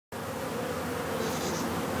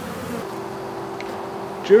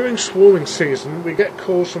During swarming season, we get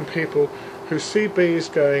calls from people who see bees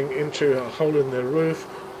going into a hole in their roof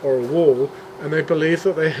or a wall, and they believe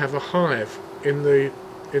that they have a hive in the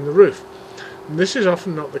roof. And this is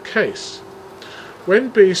often not the case. When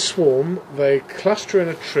bees swarm, they cluster in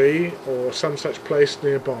a tree or some such place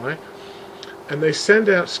nearby, and they send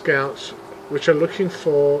out scouts which are looking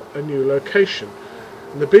for a new location.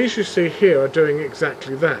 And the bees you see here are doing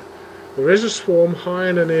exactly that. There is a swarm high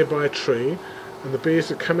in a nearby tree, and the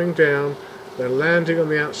bees are coming down, they're landing on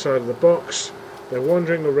the outside of the box, they're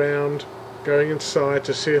wandering around, going inside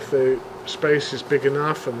to see if the space is big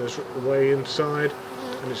enough and there's a way inside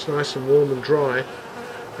and it's nice and warm and dry,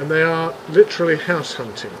 and they are literally house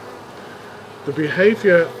hunting. The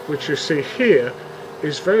behaviour which you see here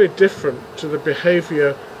is very different to the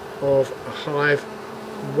behaviour of a hive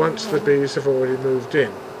once the bees have already moved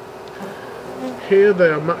in. Here they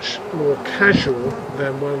are much more casual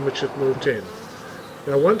than one which has moved in.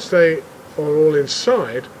 Now once they are all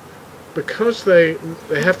inside, because they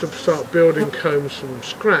have to start building combs from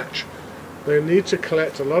scratch, they need to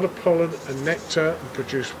collect a lot of pollen and nectar and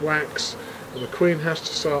produce wax, and the queen has to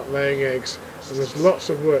start laying eggs, and there's lots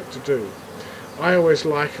of work to do. I always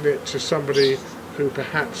liken it to somebody who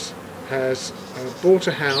perhaps has bought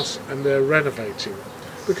a house and they're renovating,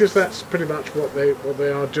 because that's pretty much what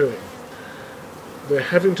they are doing. They're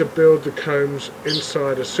having to build the combs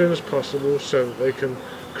inside as soon as possible so that they can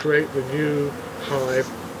create the new hive,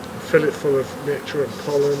 fill it full of nectar and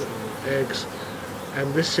pollen and eggs,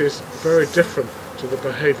 and this is very different to the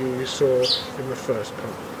behaviour you saw in the first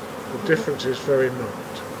part. The difference is very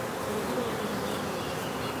marked.